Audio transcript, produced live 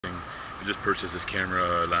I just purchased this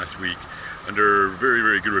camera last week under very,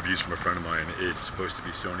 very good reviews from a friend of mine. It's supposed to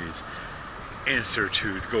be Sony's answer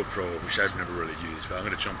to the GoPro, which I've never really used. But I'm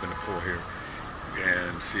going to jump in the pool here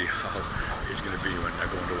and see how it's going to be when I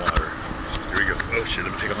go into water. Here we go. Oh shit,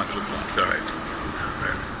 let me take off my flip-flops. All right.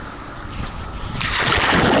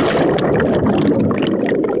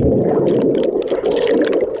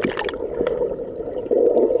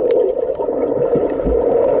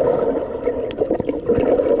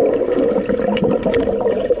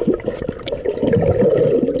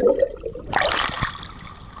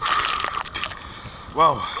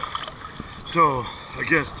 Wow, so I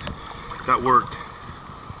guess that worked.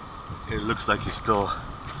 It looks like it's still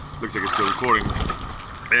recording,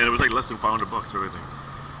 and it was like less than 500 bucks for everything,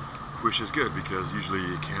 which is good because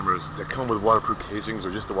usually cameras that come with waterproof casings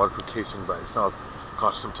or just the waterproof casing by itself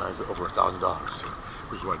cost sometimes over $1,000,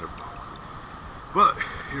 which is why I never bought one. But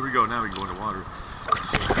here we go. Now we can go into water. Let's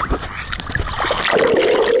see what happens.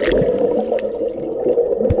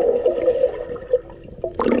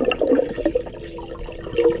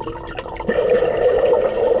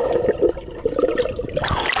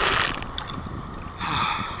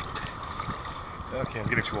 Okay, I'm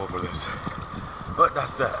getting too old for this. But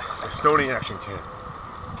that's that. A Sony action cam.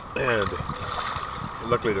 And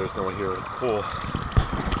luckily there's no one here at the pool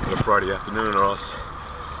on a Friday afternoon, or else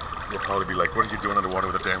you'll probably be like, what are you doing underwater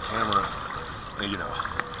with a damn camera? And you know,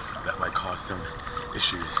 that might cause some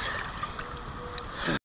issues.